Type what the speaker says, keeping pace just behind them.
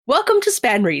Welcome to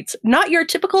Span Reads, not your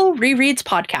typical rereads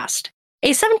podcast,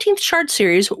 a 17th Shard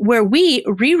series where we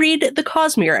reread the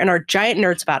Cosmere and are giant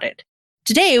nerds about it.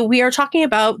 Today we are talking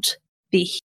about the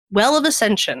Well of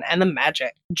Ascension and the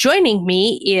magic. Joining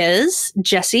me is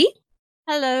Jesse.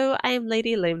 Hello, I am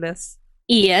Lady Lameness.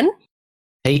 Ian.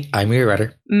 Hey, I'm your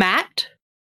writer. Matt.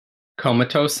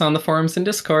 Comatose on the forums and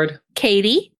Discord.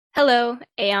 Katie. Hello,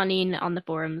 Aeonine on the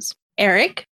forums.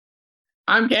 Eric.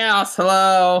 I'm Chaos,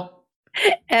 hello!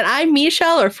 And I'm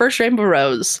Michelle, or First Rainbow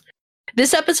Rose.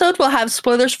 This episode will have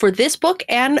spoilers for this book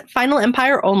and Final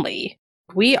Empire only.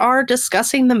 We are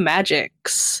discussing the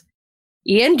magics.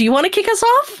 Ian, do you want to kick us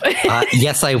off?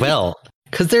 Yes, I will.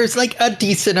 Because there's like a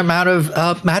decent amount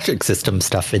of magic system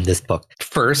stuff in this book.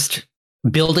 First,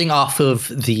 building off of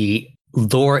the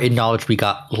lore and knowledge we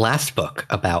got last book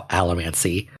about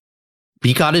Allomancy,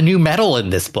 we got a new metal in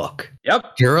this book.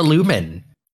 Yep. Duralumin,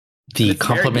 the It's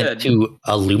complement to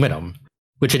aluminum,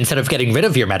 which instead of getting rid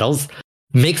of your metals,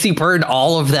 makes you burn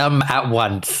all of them at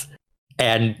once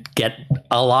and get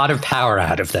a lot of power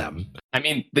out of them. I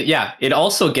mean, yeah, it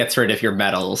also gets rid of your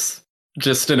metals,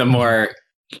 just in a more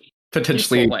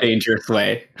potentially dangerous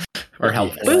way or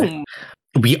helpful way. Boom.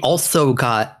 We also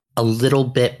got a little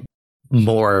bit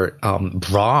more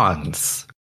bronze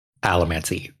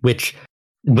allomancy, which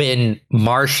when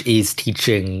Marsh is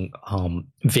teaching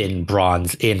Vin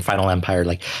bronze in Final Empire,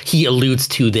 like he alludes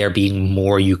to there being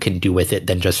more you can do with it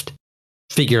than just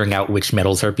figuring out which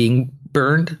metals are being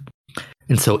burned.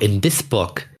 And so in this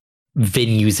book,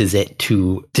 Vin uses it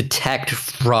to detect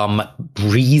from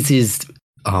Breeze's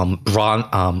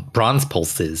bronze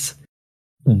pulses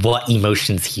what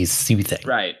emotions he's soothing.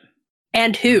 Right.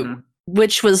 And who? Mhm.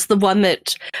 Which was the one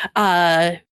that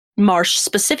Marsh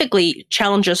specifically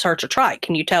challenges her to try.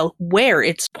 Can you tell where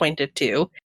it's pointed to?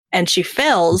 And she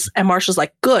fails, and Marsh is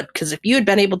like, good, because if you had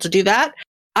been able to do that,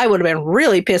 I would have been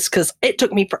really pissed because it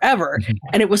took me forever.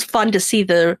 And it was fun to see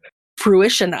the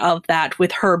fruition of that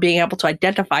with her being able to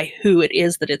identify who it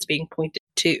is that it's being pointed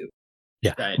to.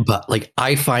 Yeah. Right. But like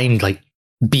I find like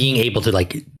being able to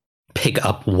like pick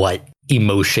up what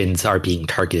emotions are being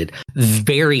targeted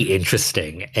very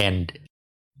interesting. And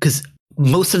because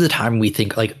most of the time we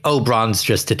think like, oh, bronze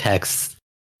just detects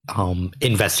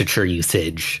investiture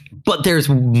usage. But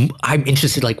I'm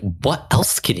interested, like, what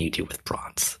else can you do with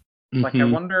bronze? Like, I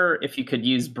wonder if you could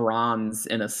use bronze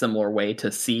in a similar way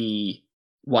to see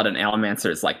what an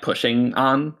Allomancer is, like, pushing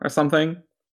on or something.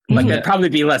 Like, Mhm. it'd probably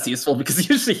be less useful because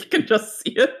usually you can just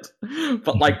see it.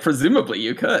 But, like, presumably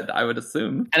you could, I would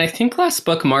assume. And I think last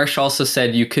book, Marsh also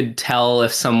said you could tell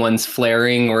if someone's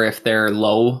flaring or if they're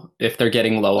low, if they're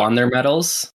getting low on their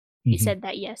metals. He said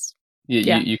that, yes.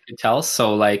 You could tell.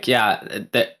 So, like, yeah,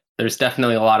 there's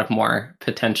definitely a lot of more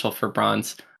potential for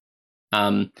bronze.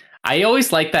 I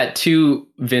always like that too,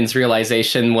 Vin's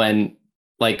realization when,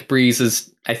 like, Breeze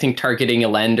is, I think, targeting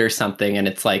Elend or something, and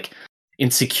it's like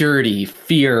insecurity,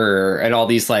 fear, and all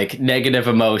these like negative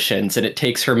emotions, and it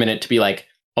takes her a minute to be like,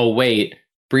 oh wait,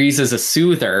 Breeze is a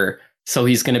soother, so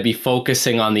he's going to be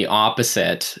focusing on the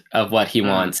opposite of what he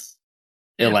wants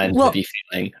Elend to be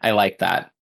feeling. I like that.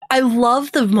 I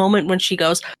love the moment when she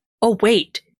goes, oh,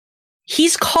 wait,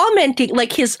 he's commenting,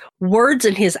 like his words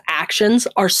and his actions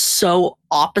are so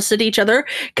opposite each other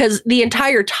because the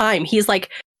entire time he's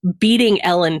like beating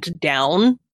Elend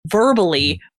down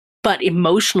verbally, but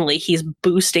emotionally he's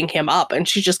boosting him up. And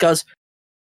she just goes,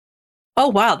 oh,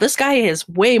 wow, this guy is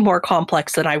way more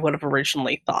complex than I would have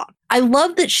originally thought. I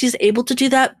love that she's able to do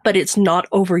that, but it's not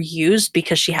overused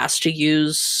because she has to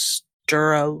use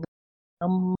Duralumin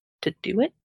to do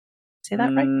it. Say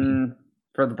that right?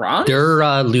 For the bronze?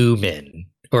 Duralumin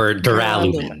or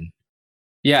Duralumin.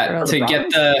 Yeah, to get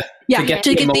the to get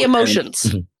the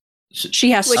emotions.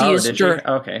 She has to use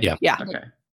Okay. Yeah. Okay.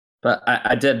 But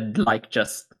I did like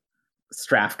just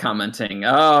Straff commenting,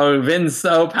 oh, Vin's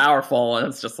so powerful. And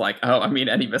it's just like, oh, I mean,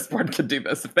 any Mistborn could do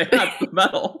this if they had the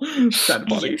metal. Kind of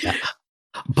funny. Yeah.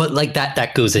 But like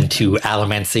that goes into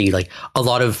Allomancy. Like a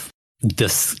lot of the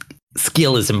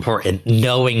skill is important.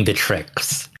 Knowing the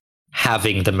tricks,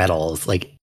 having the metals,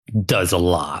 like does a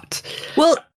lot.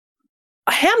 Well,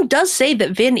 Ham does say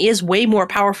that Vin is way more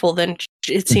powerful than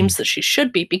it seems that she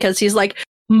should be because he's like,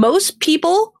 most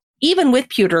people, even with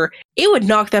pewter, it would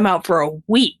knock them out for a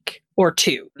week or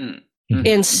two.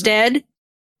 Instead,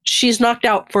 she's knocked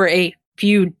out for a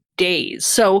few days.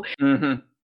 So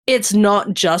it's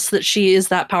not just that she is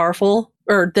that powerful,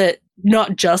 or that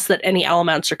not just that any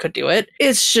Allomancer could do it.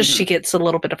 It's just she gets a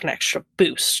little bit of an extra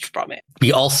boost from it.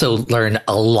 We also learn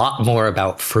a lot more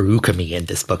about Furukami in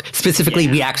this book. Specifically,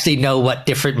 we actually know what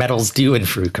different metals do in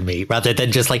Furukami, rather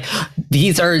than just like,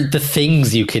 these are the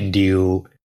things you can do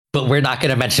But we're not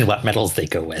going to mention what metals they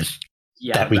go with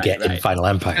that we get in Final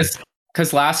Empire.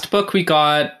 Because last book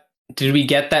did we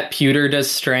get that pewter does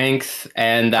strength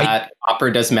and that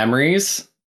copper does memories?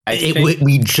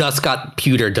 We just got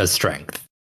pewter does strength.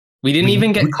 We didn't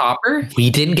even get copper? We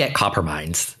didn't get copper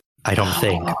mines, I don't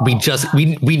think.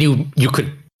 We knew you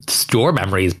could store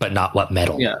memories, but not what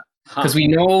metal. Yeah. Because we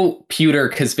know pewter,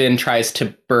 because Vin tries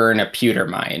to burn a pewter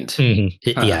mine.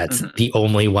 Mm-hmm. Yeah, it's the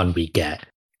only one we get.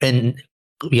 And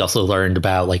we also learned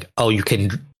about, you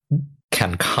can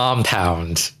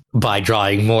compound by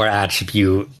drawing more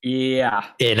attribute in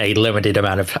a limited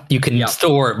amount of time. You can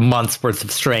store months worth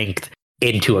of strength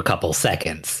into a couple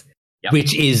seconds,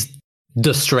 which is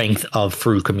the strength of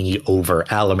Furukami over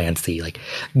Allomancy.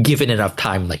 Given enough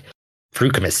time,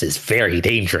 Furukamis is very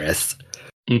dangerous.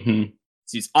 Mm-hmm.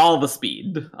 Use all the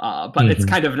speed, but it's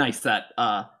kind of nice that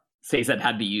Sazed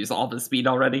had to use all the speed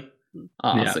already,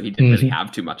 so he didn't really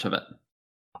have too much of it.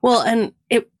 Well, and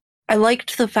I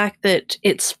liked the fact that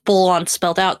it's full on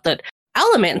spelled out that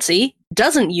Allomancy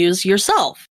doesn't use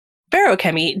yourself.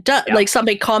 Feruchemy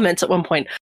somebody comments at one point.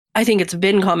 I think it's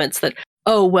Vin comments that,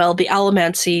 oh well, the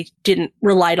Allomancy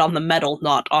relied on the metal,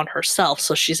 not on herself,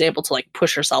 so she's able to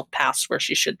push herself past where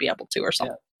she should be able to, or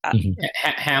something.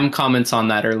 Ham comments on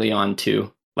that early on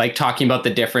too, talking about the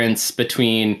difference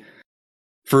between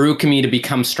Furukami to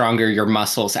become stronger, your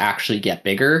muscles actually get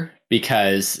bigger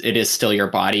because it is still your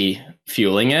body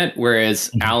fueling it,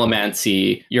 whereas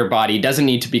Allomancy, your body doesn't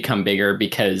need to become bigger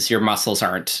because your muscles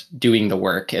aren't doing the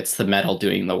work, it's the metal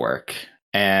doing the work.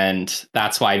 And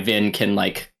that's why Vin can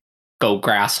go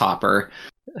grasshopper,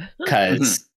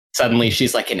 because suddenly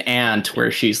she's like an ant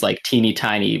where she's teeny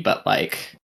tiny but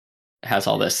has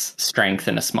all this strength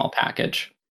in a small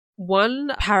package.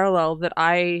 One parallel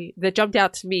that jumped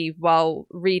out to me while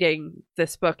reading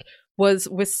this book was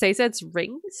with Sazed's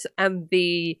rings and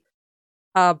the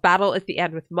battle at the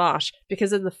end with Marsh,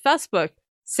 because in the first book,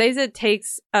 Sazed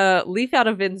takes a leaf out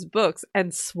of Vin's books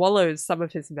and swallows some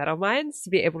of his metal mines to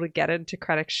be able to get into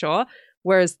Krennic Shore,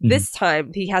 whereas this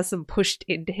time he has them pushed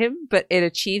into him, but it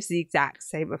achieves the exact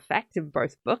same effect in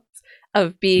both books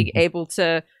of being able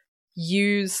to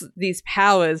use these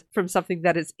powers from something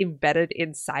that is embedded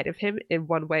inside of him in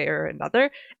one way or another.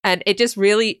 And it just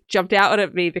really jumped out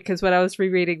at me because when I was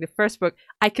rereading the first book,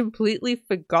 I completely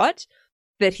forgot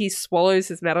that he swallows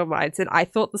his metal mines, and I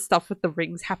thought the stuff with the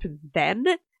rings happened then,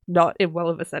 not in Well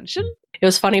of Ascension. It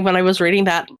was funny when I was reading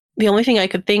that, the only thing I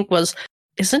could think was,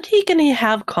 isn't he going to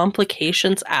have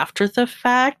complications after the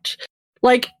fact?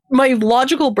 My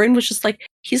logical brain was just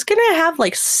he's going to have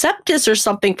sepsis or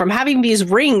something from having these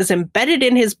rings embedded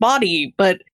in his body.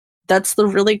 But that's the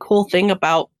really cool thing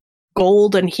about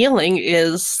gold and healing,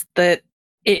 is that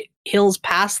it heals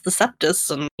past the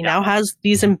sepsis, and he now has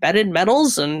these embedded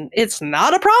metals, and it's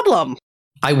not a problem.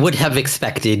 I would have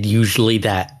expected usually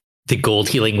that the gold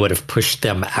healing would have pushed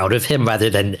them out of him rather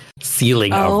than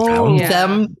sealing around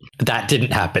them. That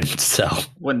didn't happen, so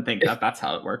wouldn't think that that's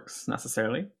how it works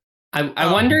necessarily.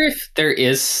 I wonder if there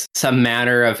is some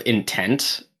manner of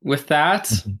intent with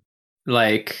that.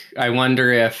 I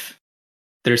wonder if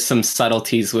there's some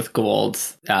subtleties with gold,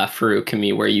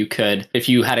 Furukami, where you could, if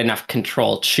you had enough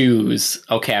control, choose,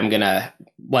 okay, I'm going to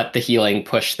let the healing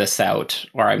push this out,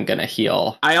 or I'm going to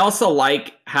heal. I also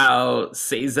like how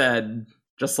Sazed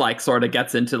just sort of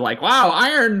gets into wow,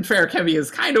 Iron Feruchemy is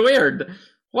kind of weird.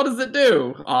 What does it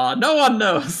do? No one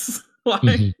knows.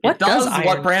 It does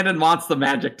what Brandon wants the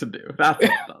magic to do. That's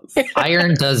what it does.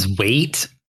 Iron does weight,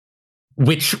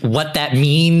 what that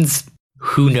means,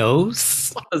 who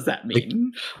knows? What does that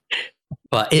mean?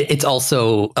 But it's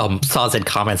also, Sazed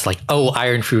comments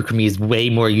Iron Furukami is way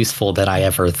more useful than I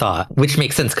ever thought, which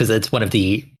makes sense because it's one of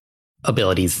the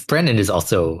abilities Brandon is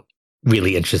also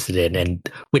really interested in, and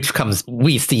which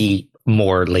we see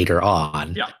more later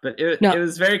on. Yeah, but it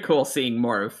was very cool seeing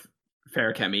more of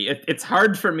Feruchemy. It's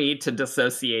hard for me to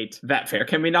dissociate that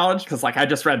Feruchemy knowledge because I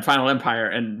just read Final Empire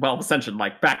and Well of Ascension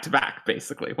back to back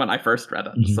basically when I first read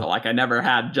it. So I never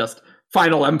had just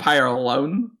Final Empire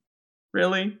alone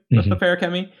really with the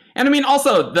Feruchemy. And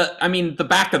also the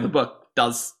back of the book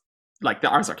does the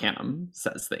Ars Arcanum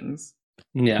says things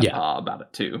about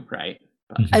it too, right?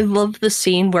 But I love the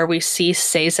scene where we see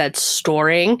Sazed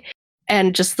storing,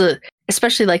 and just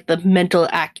especially the mental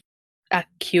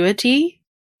acuity.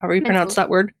 How do you pronounce that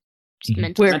word? Just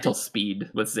mental speed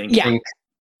with Zinc.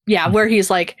 Yeah, where he's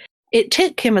it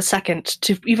took him a second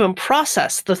to even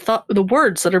process the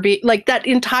words that are being that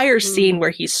entire scene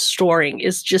where he's storing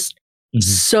is just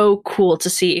so cool to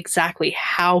see exactly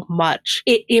how much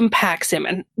it impacts him,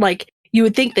 and you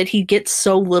would think that he'd get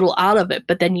so little out of it,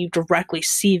 but then you directly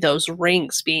see those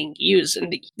rings being used,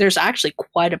 and there's actually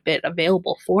quite a bit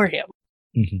available for him.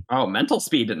 Mm-hmm. Oh, mental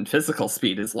speed and physical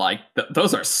speed is like,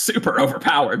 those are super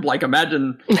overpowered. Like,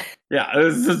 imagine,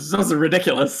 those are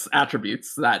ridiculous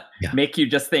attributes that make you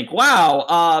just think,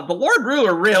 wow, the Lord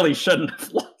Ruler really shouldn't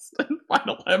have lost in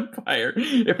Final Empire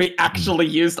if he actually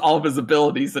used all of his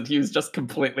abilities and he was just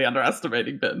completely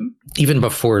underestimating Vin. Even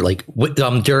before, like,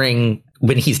 during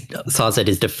when Sazed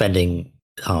is defending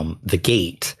the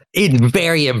gate, it's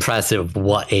very impressive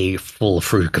what a full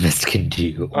Frugamist can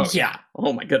do. Oh, yeah.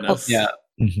 Oh, my goodness. Yeah.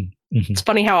 Mm-hmm. Mm-hmm. It's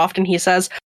funny how often he says,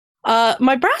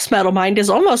 my brass metal mind is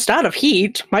almost out of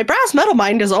heat. My brass metal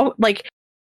mind is like,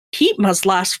 heat must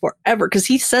last forever, because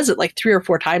he says it like 3 or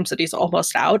 4 times that he's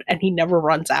almost out, and he never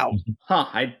runs out. Huh,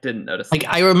 I didn't notice. Like,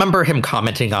 I remember him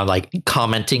commenting on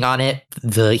it,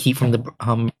 the heat from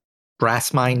the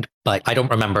brass mind, but I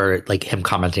don't remember like him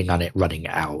commenting on it running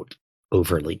out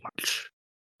overly much.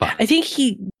 But I think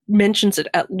he mentions it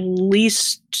at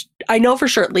least, I know for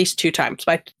sure at least 2 times,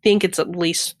 but I think it's at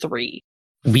least 3.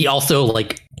 we also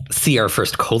like see our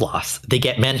first Koloss. They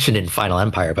get mentioned in Final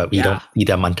Empire, but we don't see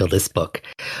them until this book.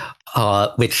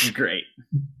 Which great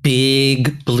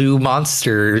big blue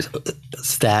monsters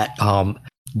that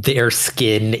their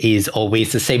skin is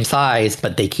always the same size,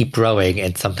 but they keep growing,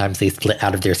 and sometimes they split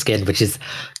out of their skin, which is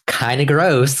kind of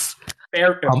gross.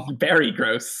 Very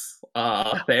gross.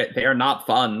 They are not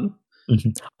fun.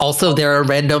 Mm-hmm. Also, there are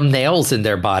random nails in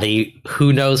their body.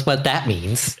 Who knows what that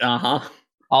means?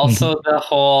 Also, the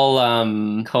whole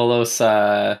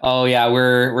Kolos. Oh yeah,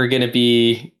 we're gonna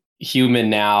be human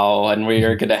now, and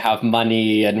we're gonna have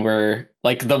money, and we're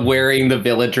like wearing the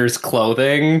villagers'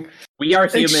 clothing. We are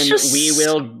human. We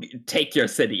will take your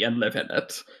city and live in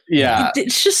it. Yeah,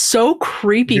 it's just so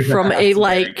creepy from a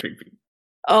like. Creepy.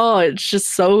 Oh, it's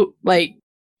just so like.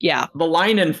 Yeah. The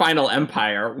line in Final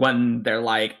Empire when they're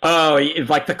like, oh,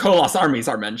 like the Koloss armies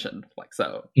are mentioned. Like,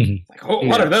 so, like, oh,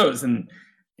 what are those? And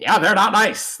yeah, they're not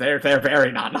nice. They're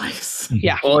very not nice.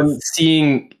 Yeah. Well, and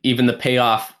seeing even the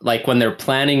payoff, like when they're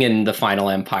planning in the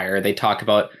Final Empire, they talk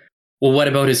about, well, what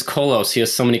about his Koloss? He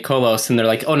has so many Koloss. And they're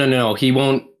like, oh, no, he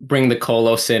won't bring the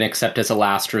Koloss in except as a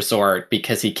last resort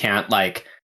because he can't like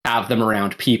have them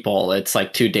around people. It's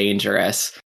like too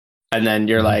dangerous. And then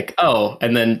you're like, oh,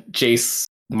 and then Jace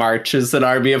marches an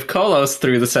army of Koloss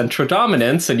through the Central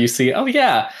Dominance, and you see, oh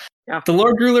yeah, the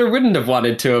Lord Ruler wouldn't have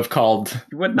wanted to have called.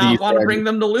 You would not want to bring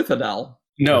them to Luthadel.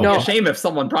 No. It'd be a shame if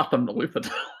someone brought them to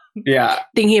Luthadel. Yeah.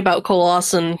 Thinking about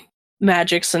Koloss and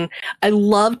magics, and I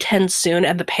love TenSoon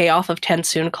and the payoff of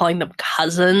TenSoon calling them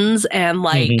cousins, and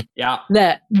like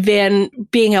that Vin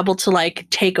being able to like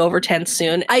take over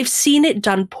TenSoon. I've seen it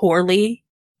done poorly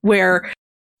where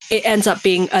it ends up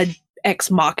being a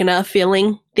ex machina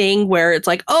feeling thing where it's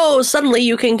like, oh, suddenly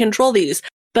you can control these.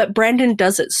 But Brandon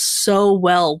does it so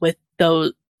well with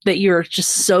those that you're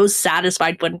just so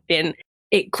satisfied when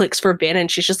it clicks for Vin, and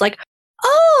she's just like,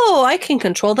 oh, I can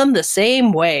control them the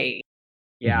same way.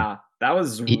 Yeah, that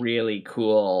was really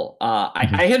cool.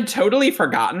 I had totally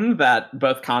forgotten that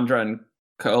both Kandra and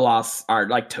Koloss are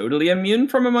like totally immune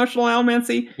from emotional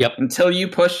allomancy. Yep. Until you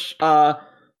push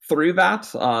through that.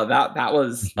 That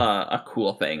was a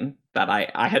cool thing that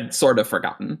I had sort of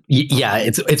forgotten. Yeah,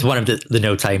 it's one of the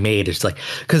notes I made. It's like,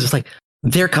 because it's like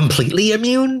they're completely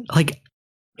immune. Like,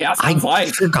 yeah,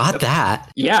 I forgot that.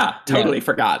 Yeah, totally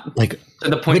forgot. Like, to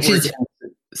the point where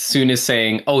Soon is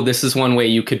saying, oh, this is one way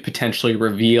you could potentially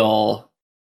reveal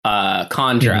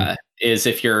Kandra is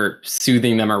if you're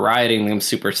soothing them or riding them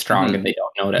super strong and they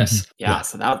don't notice. Yeah,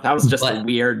 so that was just a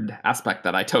weird aspect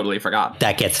that I totally forgot.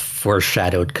 That gets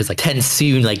foreshadowed because like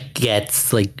TenSoon like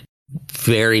gets like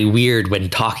very weird when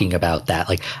talking about that,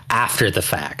 like after the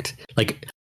fact, like,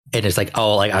 and it's like,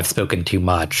 oh, like I've spoken too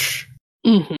much.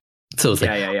 So it's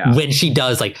like when she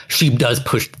does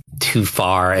push too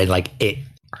far and like it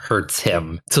hurts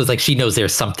him. So it's like she knows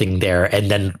there's something there,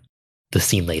 and then the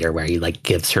scene later where he like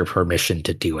gives her permission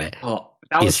to do it. Oh,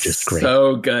 that was just great.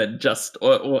 So good. Just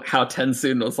how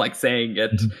TenSoon was like saying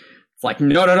it. It's like,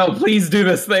 no, please do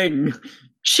this thing.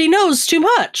 She knows too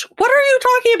much. What are you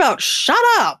talking about? Shut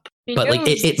up. But like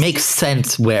it makes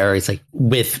sense where it's like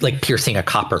with like piercing a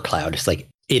copper cloud. It's like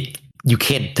you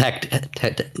can't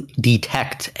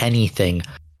detect anything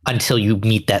until you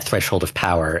meet that threshold of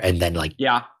power, and then like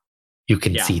you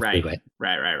can see through it.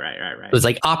 Right. It's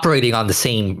like operating on the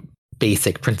same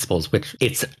basic principles, which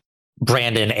it's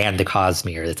Brandon and the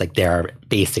Cosmere. It's like there are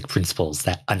basic principles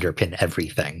that underpin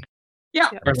everything. Yeah,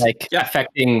 or like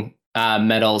affecting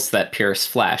metals that pierce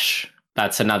flesh.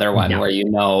 That's another one where you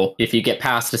know if you get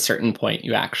past a certain point,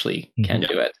 you actually can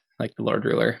do it, like the Lord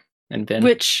Ruler. and Vin.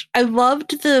 Which I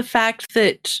loved the fact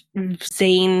that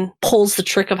Zane pulls the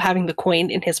trick of having the coin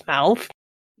in his mouth.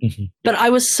 Mhm. But I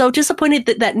was so disappointed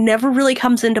that that never really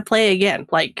comes into play again.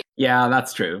 Like, Yeah,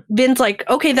 that's true. Vin's like,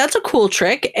 okay, that's a cool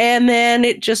trick. And then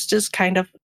it just is kind of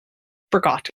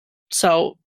forgotten.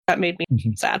 So that made me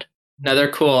Mhm. sad. Another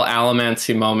cool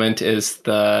Allomancy moment is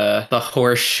the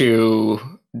horseshoe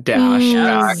dash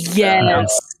back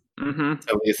Yes. Hmm. to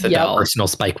Yep. Luthadel. Personal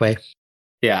spikeway.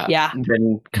 Yeah. Yeah.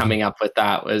 Then coming up with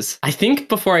that was, I think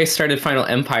before I started Final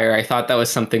Empire, I thought that was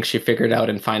something she figured out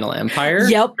in Final Empire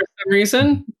Yep. for some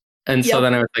reason. And so Yep.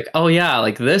 then I was like, oh yeah,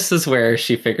 like this is where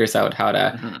she figures out how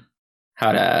to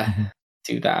Mhm.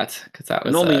 do that. Because that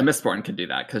was And only a Mistborn can do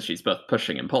that because she's both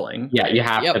pushing and pulling. yeah, you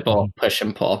have Yep. to both push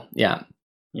and pull. Yeah.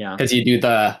 Yeah. Because you do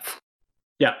the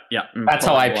Yeah. Yeah. and That's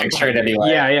how I pulling one picture it behind you.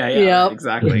 anyway. Yeah. Yep.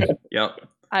 Exactly. Yep.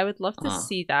 I would love to Uh.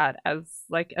 see that as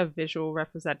like a visual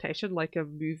representation, like a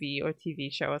movie or TV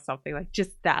show or something, like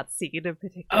just that scene in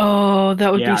particular. Oh,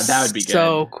 that would Yeah, be that would be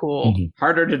so good. cool. Mhm.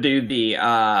 Harder to do the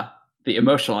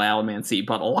emotional allomancy,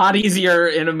 but a lot easier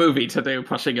in a movie to do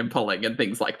pushing and pulling and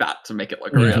things like that to make it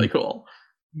look Mhm. really cool.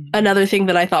 Another thing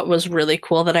that I thought was really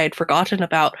cool that I had forgotten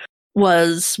about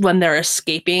was when they're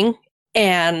escaping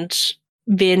and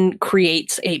Vin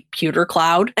creates a pewter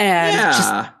cloud and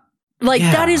just Yeah. like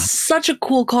that Yeah. is such a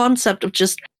cool concept of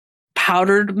just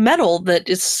powdered metal that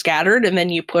is scattered and then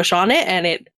you push on it and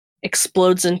it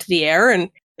explodes into the air and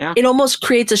Yeah. it almost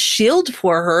creates a shield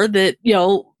for her that, you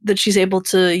know, that she's able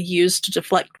to use to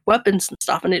deflect weapons and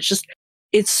stuff. And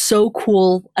it's so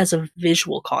cool as a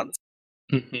visual concept.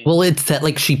 Mhm. Well, it's that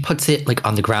like she puts it like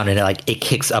on the ground and it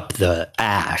kicks up the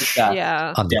ash Yeah.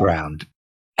 Yeah. on the Yeah. ground.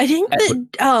 I think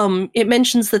that it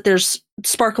mentions that there's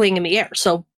sparkling in the air.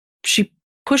 So she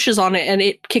pushes on it and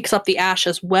it kicks up the ash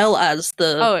as well as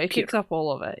the Oh, it kicks up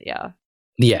all of it, yeah.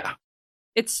 Yeah.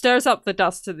 It stirs up the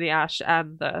dust and the ash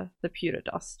and the pewter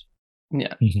dust.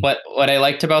 Yeah. Mhm. What I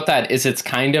liked about that is it's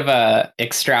kind of a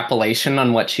extrapolation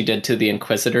on what she did to the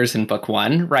Inquisitors in book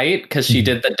 1, right? Because she Mhm.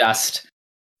 did the dust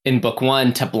in book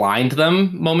 1 to blind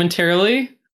them momentarily,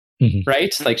 Mhm.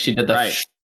 right? Like she did the Right.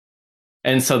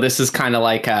 and so this is kind of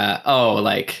like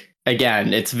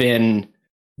again, it's Vin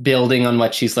building on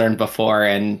what she's learned before,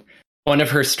 and one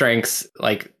of her strengths,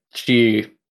 like she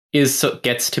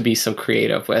gets to be so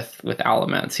creative with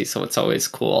allomancy, so it's always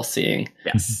cool seeing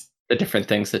Yes. the different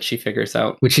things that she figures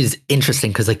out. Which is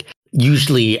interesting because like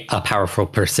usually a powerful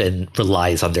person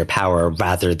relies on their power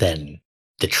rather than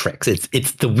the tricks.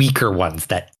 It's the weaker ones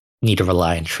that need to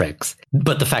rely on tricks.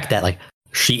 But the fact that like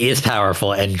she is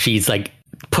powerful and she's like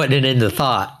putting in the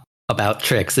thought about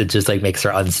tricks, it just like makes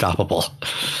her unstoppable.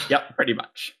 Yep. Pretty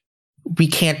much. We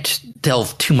can't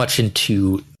delve too much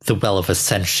into the Well of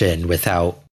Ascension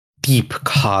without deep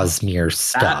Cosmere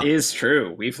stuff. That is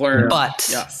true. We've learned. But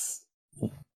yes.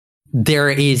 there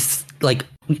is like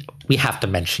we have to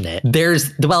mention it.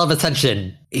 There's the Well of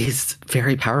Ascension is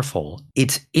very powerful.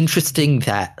 It's interesting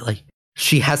that like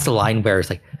she has the line where it's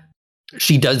like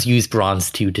she does use bronze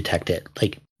to detect it,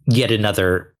 like yet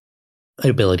another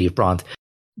ability of bronze.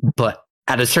 But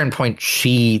at a certain point,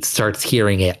 she starts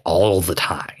hearing it all the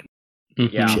time,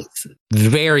 Yeah. which is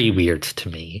very weird to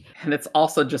me. And it's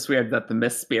also just weird that the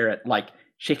Mist Spirit, like,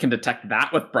 she can detect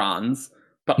that with bronze,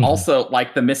 but Mhm. also,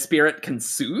 like, the Mist Spirit can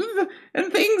soothe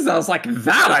and things. I was like,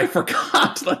 that I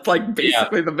forgot. That's, like,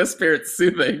 basically the Mist Spirit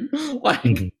soothing. Like,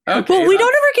 Mhm. okay. Well, we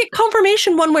don't ever get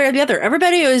confirmation one way or the other.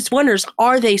 Everybody always wonders,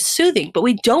 are they soothing? But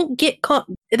we don't get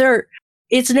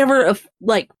it's never a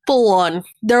like full on.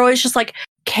 They're always just like,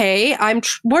 okay,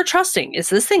 we're trusting. Is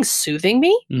this thing soothing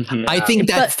me? Mhm. I think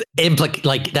But- that's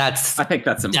like that's I think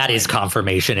that's that is important.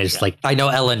 confirmation. It's Yeah. like I know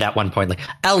Ellen at one point, like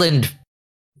Ellen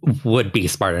would be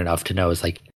smart enough to know is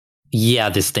like, yeah,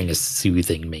 this thing is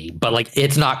soothing me, but like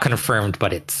it's not confirmed,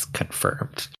 but it's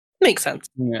confirmed. Makes sense.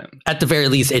 Yeah. At the very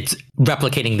least, it's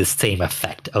replicating the same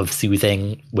effect of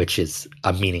soothing, which is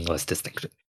a meaningless distinction.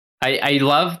 I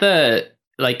love the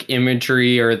like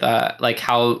imagery or the like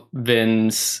how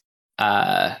Vin's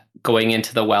going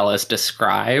into the well is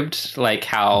described, like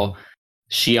how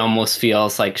she almost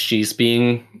feels like she's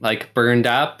being like burned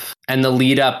up, and the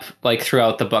lead up like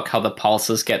throughout the book, how the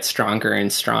pulses get stronger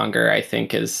and stronger, I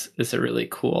think is a really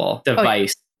cool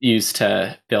device used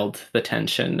to build the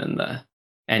tension and the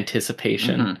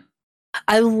anticipation. Mhm.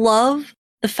 I love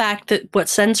the fact that what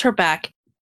sends her back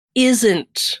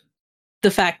isn't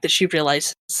the fact that she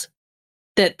realizes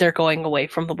that they're going away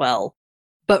from the well,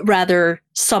 but rather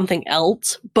something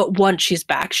else. But once she's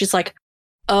back, she's like,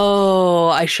 oh,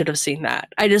 I should have seen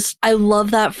that. I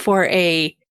love that for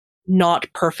a not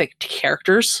perfect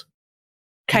characters.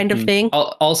 kind of thing.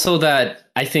 Also, that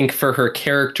I think for her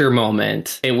character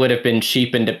moment, it would have been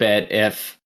cheapened a bit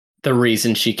if the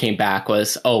reason she came back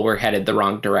was, oh, we're headed the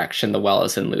wrong direction. The well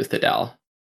is in Luthadel.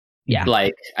 Yeah.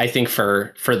 Like, I think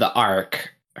for the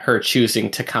arc, her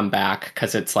choosing to come back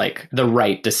because it's like the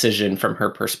right decision from her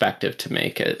perspective to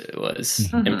make it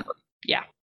was important.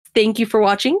 Thank you for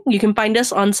watching. You can find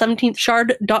us on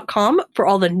 17thshard.com for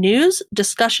all the news,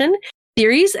 discussion,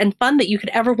 theories, and fun that you could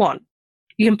ever want.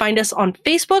 You can find us on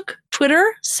Facebook,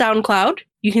 Twitter, SoundCloud.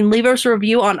 You can leave us a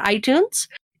review on iTunes.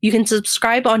 You can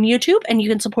subscribe on YouTube, and you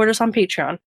can support us on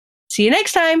Patreon. See you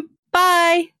next time.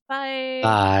 Bye. Bye.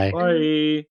 Bye. Bye.